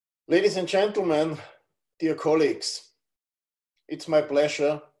Ladies and gentlemen, dear colleagues, it's my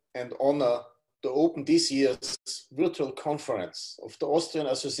pleasure and honor to open this year's virtual conference of the Austrian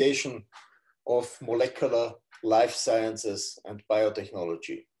Association of Molecular Life Sciences and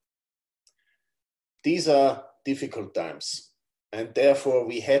Biotechnology. These are difficult times, and therefore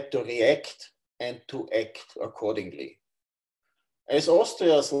we had to react and to act accordingly. As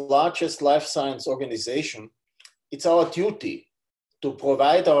Austria's largest life science organization, it's our duty to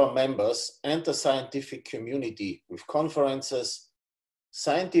provide our members and the scientific community with conferences,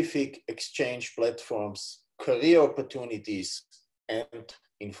 scientific exchange platforms, career opportunities, and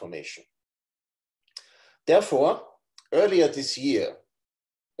information. Therefore, earlier this year,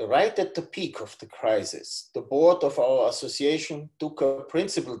 right at the peak of the crisis, the board of our association took a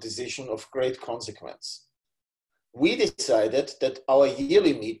principled decision of great consequence. We decided that our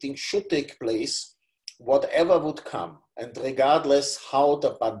yearly meeting should take place whatever would come, and regardless how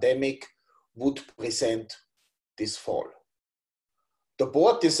the pandemic would present this fall. The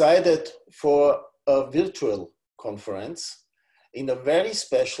board decided for a virtual conference in a very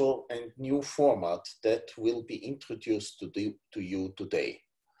special and new format that will be introduced to you today,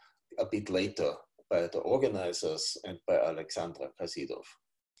 a bit later by the organizers and by Alexandra Kasidov.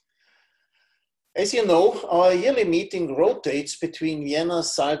 As you know, our yearly meeting rotates between Vienna,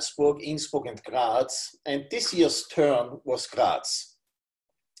 Salzburg, Innsbruck, and Graz, and this year's turn was Graz.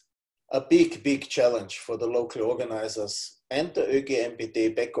 A big challenge for the local organizers and the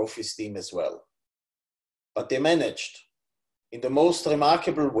ÖGMBT back office team as well. But they managed in the most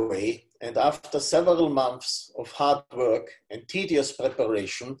remarkable way, and after several months of hard work and tedious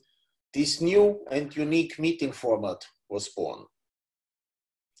preparation, this new and unique meeting format was born.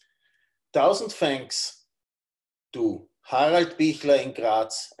 1,000 thanks to Harald Bichler in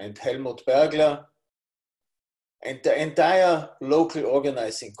Graz and Helmut Bergler and the entire local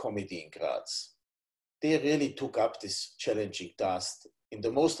organizing committee in Graz. They really took up this challenging task in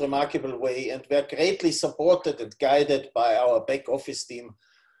the most remarkable way and were greatly supported and guided by our back office team,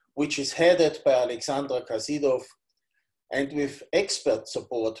 which is headed by Alexandra Kasidov and with expert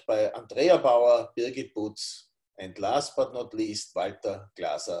support by Andrea Bauer, Birgit Butz, and last but not least, Walter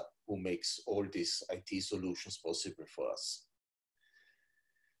Glaser, who makes all these IT solutions possible for us.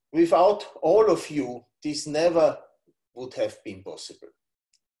 Without all of you, this never would have been possible.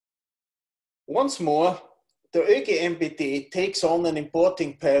 Once more, the ÖGMBT takes on an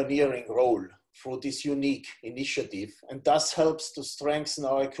important pioneering role for this unique initiative and thus helps to strengthen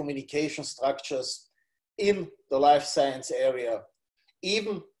our communication structures in the life science area,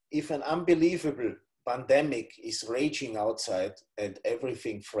 even if an unbelievable pandemic is raging outside and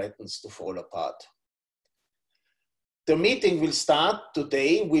everything threatens to fall apart. The meeting will start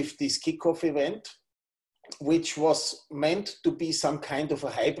today with this kickoff event, which was meant to be some kind of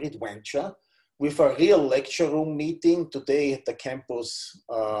a hybrid venture with a real lecture room meeting today at the campus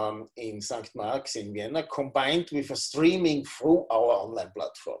in St. Marx in Vienna, combined with a streaming through our online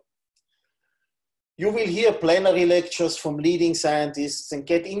platform. You will hear plenary lectures from leading scientists and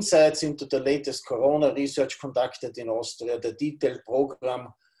get insights into the latest corona research conducted in Austria. The detailed program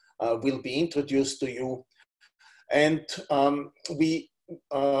will be introduced to you. And we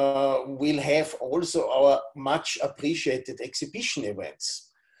will have also our much appreciated exhibition events.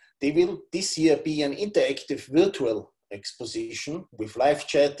 They will this year be an interactive virtual exposition with live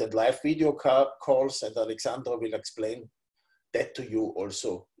chat and live video calls, and Alexandra will explain that to you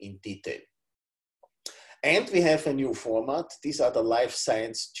also in detail. And we have a new format. These are the Life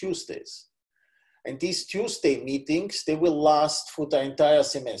Science Tuesdays. And these Tuesday meetings, they will last for the entire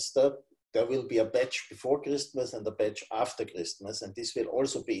semester. There will be a batch before Christmas and a batch after Christmas. And this will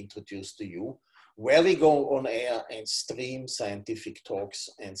also be introduced to you, where we go on air and stream scientific talks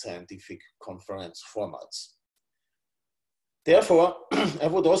and scientific conference formats. Therefore, I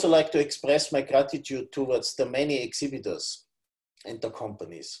would also like to express my gratitude towards the many exhibitors and the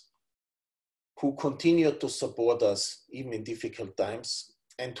companies who continue to support us even in difficult times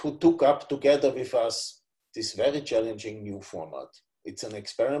and who took up together with us this very challenging new format. It's an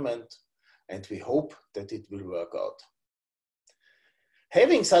experiment and we hope that it will work out.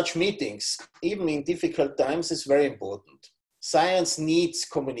 Having such meetings, even in difficult times, is very important. Science needs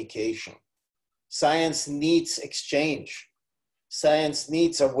communication. Science needs exchange. Science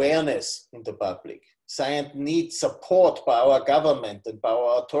needs awareness in the public. Science needs support by our government and by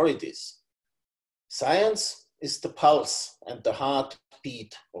our authorities. Science is the pulse and the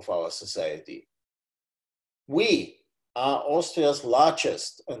heartbeat of our society. We are Austria's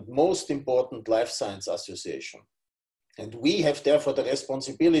largest and most important life science association. And we have therefore the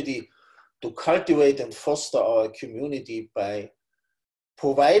responsibility to cultivate and foster our community by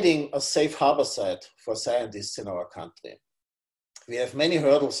providing a safe harbor site for scientists in our country. We have many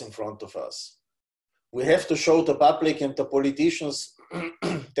hurdles in front of us. We have to show the public and the politicians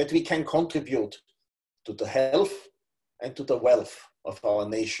that we can contribute to the health and to the wealth of our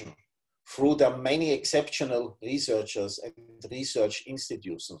nation through the many exceptional researchers and research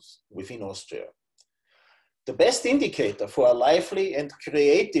institutions within Austria. The best indicator for a lively and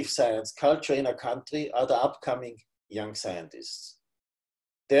creative science culture in a country are the upcoming young scientists.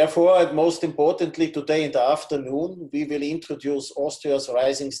 Therefore, and most importantly, today in the afternoon, we will introduce Austria's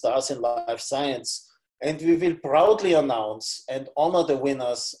rising stars in life science, and we will proudly announce and honor the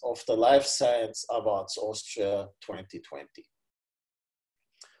winners of the Life Science Awards Austria 2020.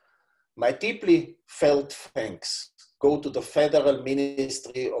 My deeply felt thanks go to the Federal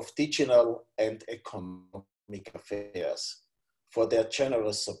Ministry of Digital and Economic Affairs for their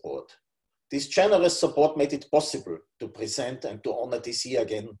generous support. This generous support made it possible to present and to honor this year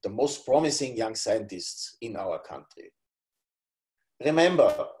again the most promising young scientists in our country.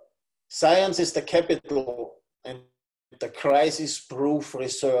 Remember, science is the capital and the crisis-proof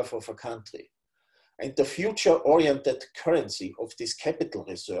reserve of a country. And the future-oriented currency of this capital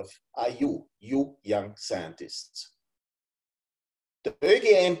reserve are you young scientists. The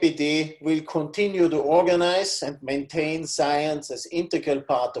ÖGMBT will continue to organize and maintain science as integral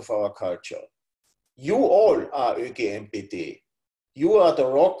part of our culture. You all are ÖGMBT. You are the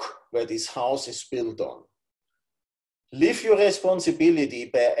rock where this house is built on. Live your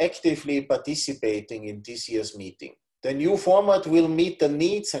responsibility by actively participating in this year's meeting. The new format will meet the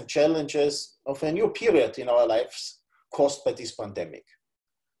needs and challenges of a new period in our lives caused by this pandemic.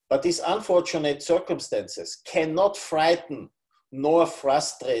 But these unfortunate circumstances cannot frighten nor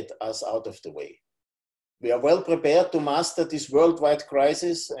frustrate us out of the way. We are well prepared to master this worldwide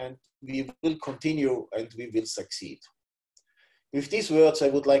crisis, and we will continue and we will succeed. With these words, I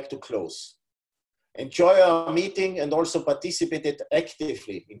would like to close. Enjoy our meeting and also participate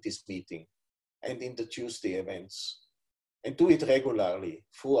actively in this meeting and in the Tuesday events. And do it regularly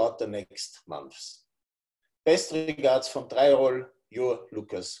throughout the next months. Best regards from Dreirol, your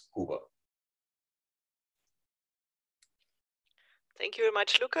Lukas Huber. Thank you very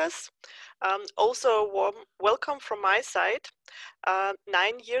much, Lukas. Also, a warm welcome from my side.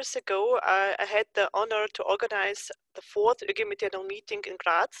 9 years ago, I had the honor to organize the 4th ÖGMBT Annual Meeting in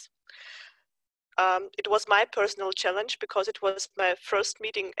Graz. It was my personal challenge because it was my first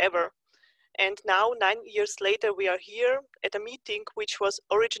meeting ever. And now, 9 years later, we are here at a meeting which was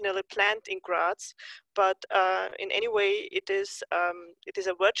originally planned in Graz, but in any way, it is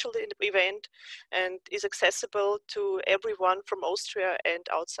a virtual event and is accessible to everyone from Austria and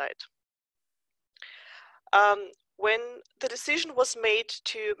outside. When the decision was made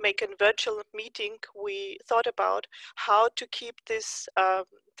to make a virtual meeting, we thought about how to keep this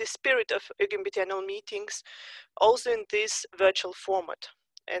spirit of ÖGMBT Annual Meetings also in this virtual format.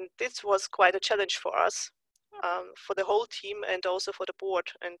 And this was quite a challenge for us, for the whole team and also for the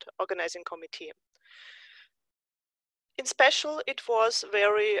board and organizing committee. In special, it was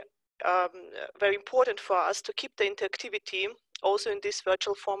very important for us to keep the interactivity also in this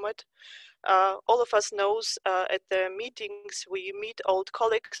virtual format. All of us knows at the meetings, we meet old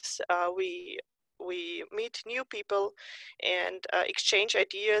colleagues, we meet new people and exchange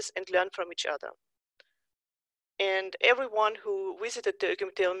ideas and learn from each other. And everyone who visited the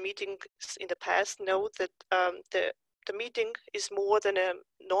ÖGMBT meetings in the past know that the meeting is more than a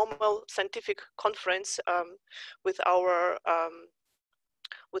normal scientific conference with our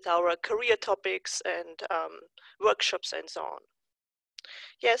career topics and workshops and so on.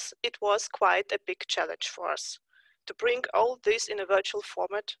 Yes, it was quite a big challenge for us to bring all this in a virtual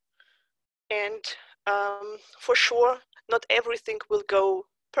format. And for sure, not everything will go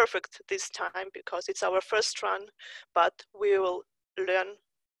perfect this time because it's our first run, but we will learn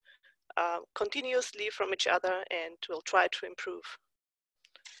continuously from each other and we'll try to improve.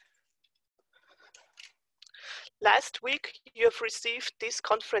 Last week, you have received this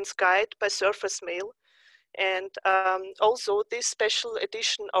conference guide by Surface Mail and also this special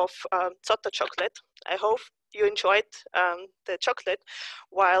edition of Zotter chocolate. I hope you enjoyed the chocolate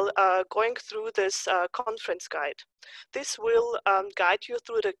while going through this conference guide. This will guide you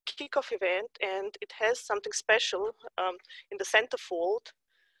through the kickoff event, and it has something special in the center fold.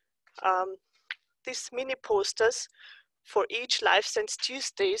 These mini posters for each Life Science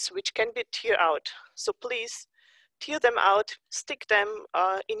Tuesdays, which can be tear out. So please tear them out, stick them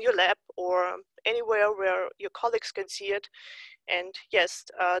in your lab or anywhere where your colleagues can see it. And yes,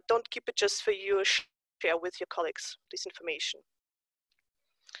 don't keep it just for you, share with your colleagues this information.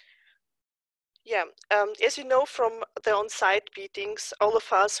 Yeah, as you know from the on-site meetings, all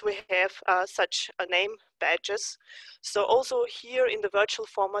of us, we have such name badges. So also here in the virtual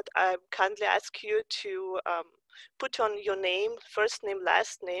format, I kindly ask you to put on your name, first name,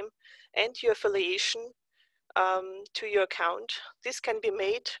 last name, and your affiliation to your account. This can be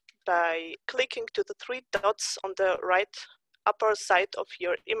made by clicking to the three dots on the right upper side of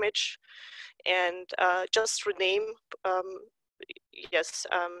your image and just rename yes,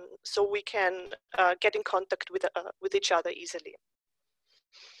 so we can get in contact with each other easily.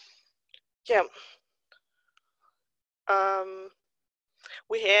 Yeah.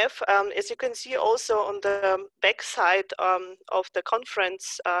 We have, as you can see also on the back side of the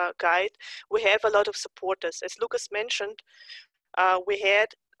conference guide, we have a lot of supporters. As Lucas mentioned, we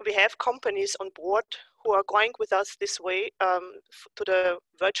have companies on board who are going with us this way to the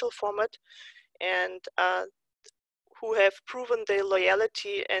virtual format and who have proven their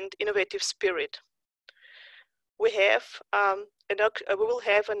loyalty and innovative spirit. We have we will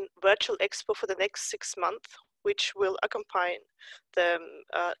have a virtual expo for the next 6 months, which will accompany the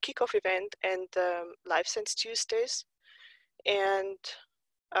kickoff event and Life Science Tuesdays. And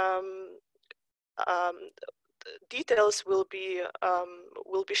details will be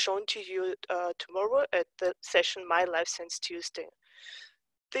shown to you tomorrow at the session My Life Science Tuesday.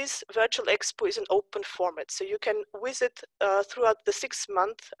 This virtual expo is an open format, so you can visit throughout the 6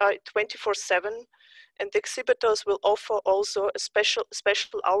 months 24/7, and the exhibitors will offer also a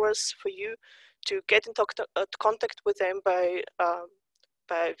special hours for you to get in contact with them by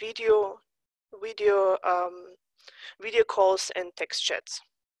video calls and text chats.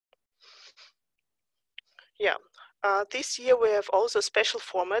 Yeah, this year we have also a special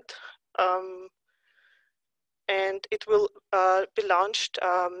format, and it will be launched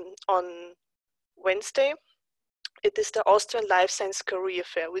on Wednesday. It is the Austrian Life Science Career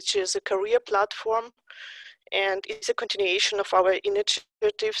Fair, which is a career platform and is a continuation of our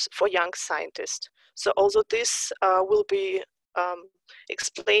initiatives for young scientists. So also this will be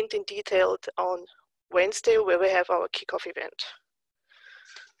explained in detail on Wednesday, where we have our kickoff event.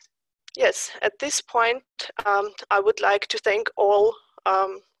 Yes, at this point, I would like to thank all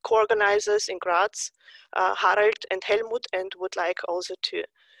co-organizers in Graz, Harald and Helmut, and would like also to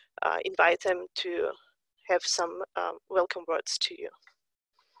invite them to have some welcome words to you.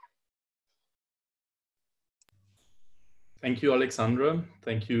 Thank you, Alexandra.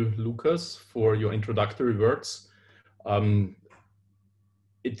 Thank you, Lucas, for your introductory words.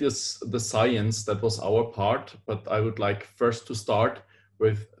 It is the science that was our part, but I would like first to start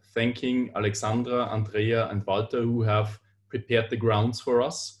with thanking Alexandra, Andrea, and Walter, who have prepared the grounds for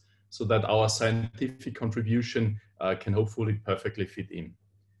us so that our scientific contribution can hopefully perfectly fit in.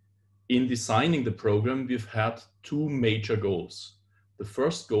 In designing the program, we've had two major goals. The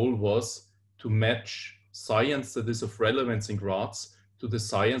first goal was to match science that is of relevance in Graz to the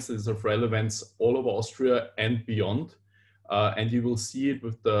science that is of relevance all over Austria and beyond. And you will see it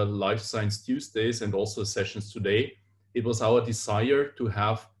with the Life Science Tuesdays and also sessions today. It was our desire to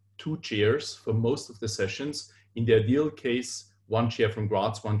have two chairs for most of the sessions. In the ideal case, one chair from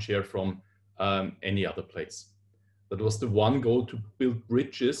Graz, one chair from any other place. That was the one goal, to build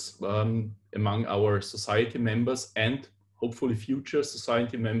bridges among our society members and hopefully future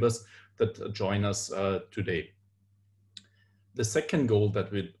society members that join us today. The second goal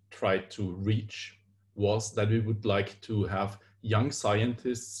that we tried to reach was that we would like to have young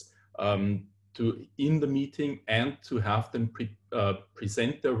scientists in the meeting and to have them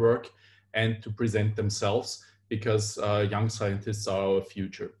present their work and to present themselves, because young scientists are our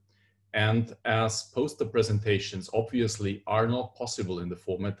future. And as poster presentations obviously are not possible in the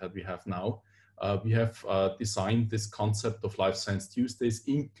format that we have now, we have designed this concept of Life Science Tuesdays,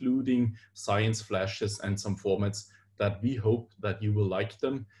 including science flashes and some formats that we hope that you will like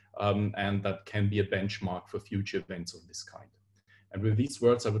them and that can be a benchmark for future events of this kind. And with these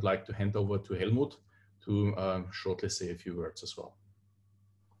words, I would like to hand over to Helmut to shortly say a few words as well.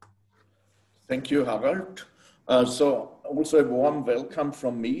 Thank you, Harald. So also a warm welcome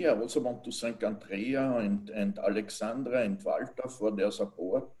from me. I also want to thank Andrea and Alexandra and Walter for their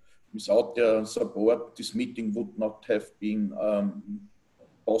support. Without their support, this meeting would not have been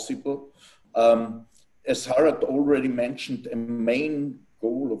possible. As Harald already mentioned, a main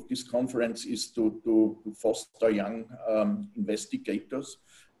goal of this conference is to foster young investigators.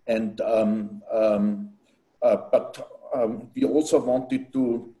 And we also wanted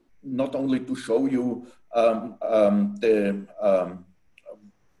to not only to show you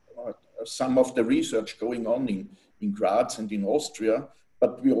some of the research going on in Graz and in Austria,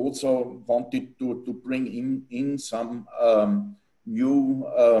 but we also wanted to bring in some new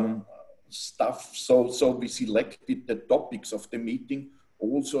stuff. So we selected the topics of the meeting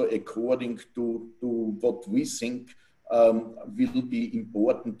also according to what we think will be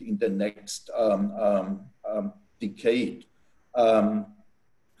important in the next decade. And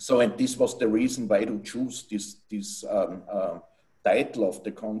this was the reason why to choose this title of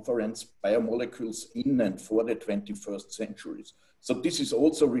the conference, Biomolecules in and for the 21st Centuries. So this is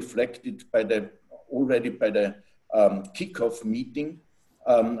also reflected already by the kickoff meeting,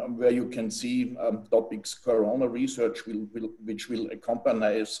 where you can see topics corona research which will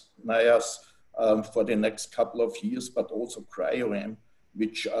accompany us for the next couple of years, but also cryo-M,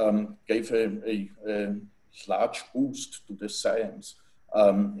 which gave a large boost to the science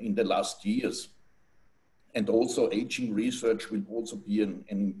in the last years. And also aging research will also be an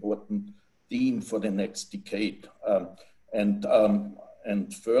important theme for the next decade. And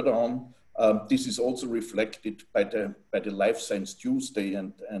further on, this is also reflected by the Life Science Tuesday,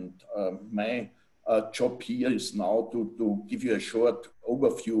 and my job here is now to give you a short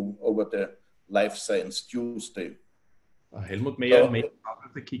overview over the Life Science Tuesday. Helmut, may I start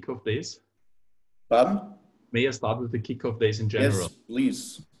with the kickoff days? Pardon? May I start with the kickoff days in general? Yes,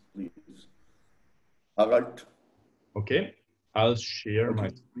 please. Harald? Okay, I'll share my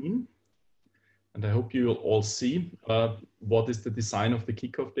screen. And I hope you all see what is the design of the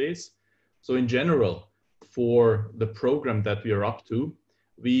kickoff days. So in general, for the program that we are up to,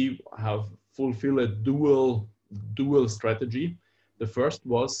 we have fulfilled a dual strategy. The first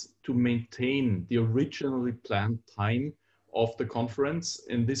was to maintain the originally planned time of the conference.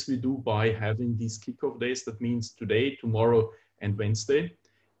 And this we do by having these kickoff days. That means today, tomorrow, and Wednesday.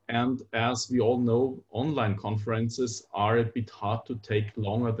 And as we all know, online conferences are a bit hard to take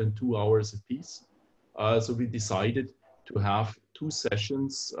longer than 2 hours a piece. So we decided to have 2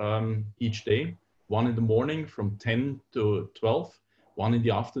 sessions each day, one in the morning from 10 to 12, one in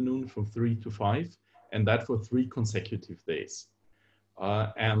the afternoon from 3 to 5, and that for 3 consecutive days.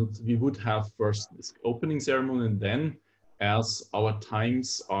 And we would have first this opening ceremony, and then as our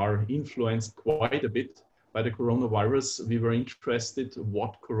times are influenced quite a bit by the coronavirus, we were interested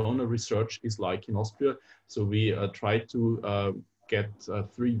what corona research is like in Austria. So we tried to get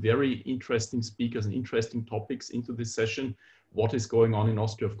 3 very interesting speakers and interesting topics into this session. What is going on in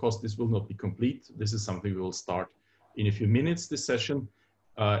Austria? Of course, this will not be complete. This is something we will start in a few minutes, this session.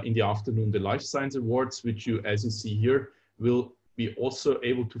 In the afternoon, the Life Science Awards, which you, as you see here, will be also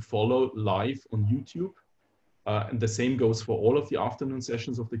able to follow live on YouTube. And the same goes for all of the afternoon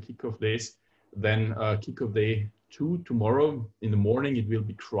sessions of the kickoff days. Then kickoff day 2 tomorrow in the morning, it will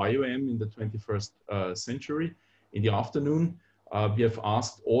be cryo-M in the 21st century. In the afternoon, we have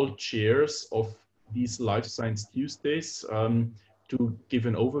asked all chairs of these Life Science Tuesdays to give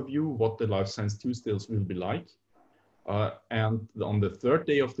an overview what the Life Science Tuesdays will be like. And on the 3rd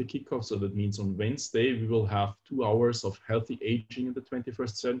day of the kickoff, so that means on Wednesday, we will have 2 hours of healthy aging in the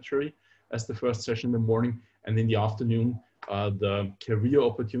 21st century as the first session in the morning. And in the afternoon, the career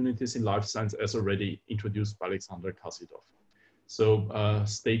opportunities in life science, as already introduced by Alexandra Kasidov. So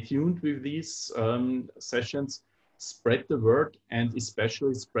stay tuned with these sessions, spread the word, and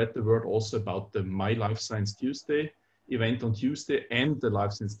especially spread the word also about the My Life Science Tuesday event on Tuesday and the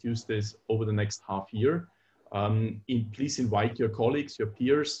Life Science Tuesdays over the next half year. Please invite your colleagues, your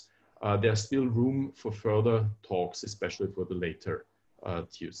peers. There's still room for further talks, especially for the later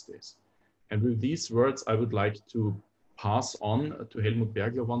Tuesdays. And with these words, I would like to pass on to Helmut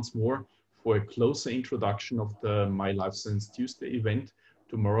Bergler once more for a closer introduction of the My Life Science Tuesday event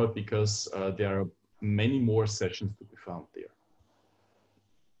tomorrow, because there are many more sessions to be found there.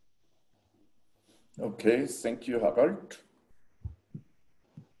 Okay, thank you, Harald.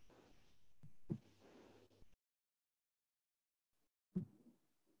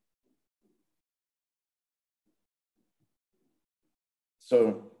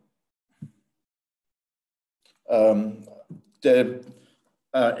 So,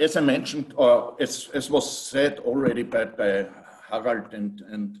 as I mentioned, or as was said already by Harald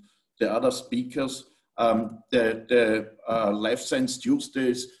and the other speakers, the Life Science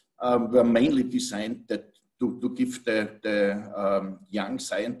Tuesdays were mainly designed to give the young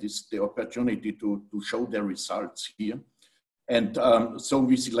scientists the opportunity to show their results here. And so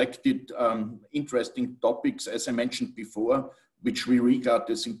we selected interesting topics, as I mentioned before, which we regard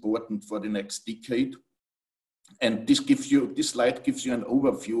as important for the next decade. And this slide gives you an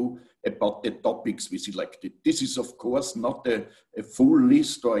overview about the topics we selected. This is, of course, not a full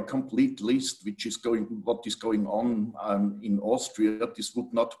list or a complete list, what is going on in Austria. This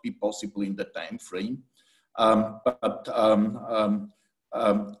would not be possible in the time frame. But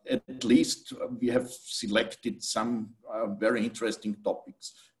at least we have selected some very interesting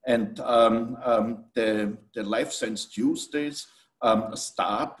topics. And the Life Science Tuesdays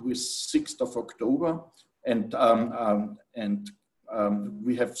start with 6th of October, and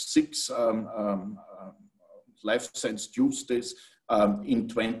we have 6 Life Science Tuesdays in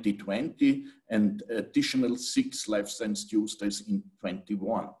 2020 and additional 6 Life Science Tuesdays in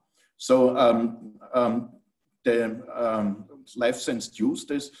 21. So the Life Science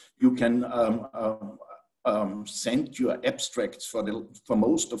Tuesdays, you can send your abstracts for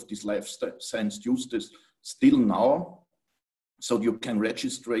most of these Life Science Tuesdays still now. So you can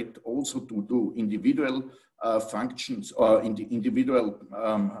register it also to do individual functions or in the individual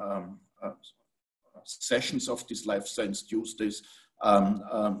sessions of these Life Science Tuesdays.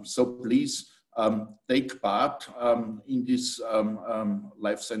 So please take part in these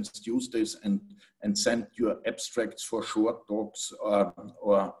Life Science Tuesdays and send your abstracts for short talks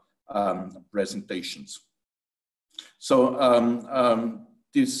or presentations. So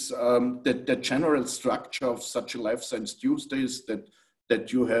the general structure of such a Life Science Tuesday is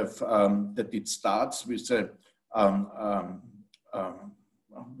that you have that it starts with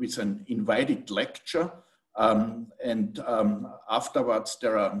an invited lecture, and afterwards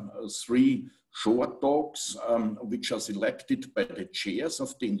there are 3 short talks which are selected by the chairs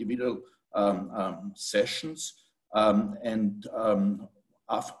of the individual sessions, and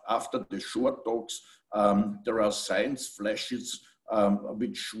after the short talks there are science flashes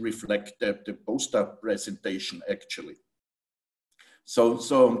which reflect the poster presentation actually. So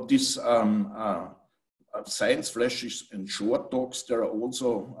this science flashes and short talks, they are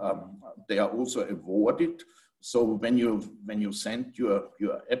also awarded. So when you send your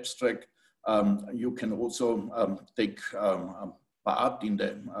abstract, you can also take part in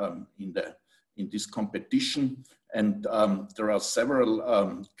this competition, and there are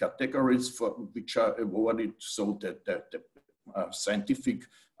several categories for which are awarded. So that the scientific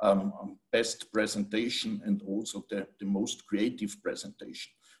best presentation and also the most creative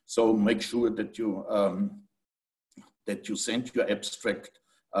presentation. So make sure that you send your abstract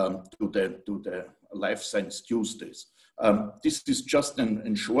to the Life Science Tuesdays. This is just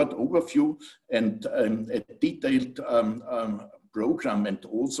a short overview, and a detailed program, and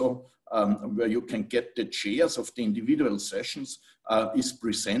also where you can get the chairs of the individual sessions is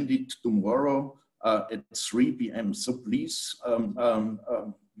presented tomorrow at 3 p.m. So please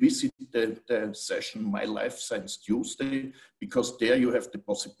visit the session My Life Science Tuesday, because there you have the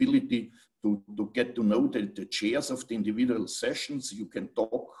possibility to get to know the chairs of the individual sessions. You can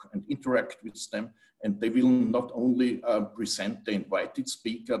talk and interact with them, and they will not only present the invited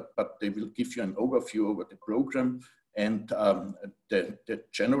speaker, but they will give you an overview over the program and the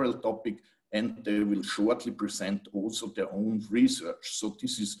general topic, and they will shortly present also their own research. So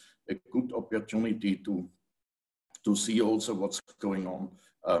this is a good opportunity to see also what's going on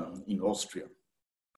in Austria.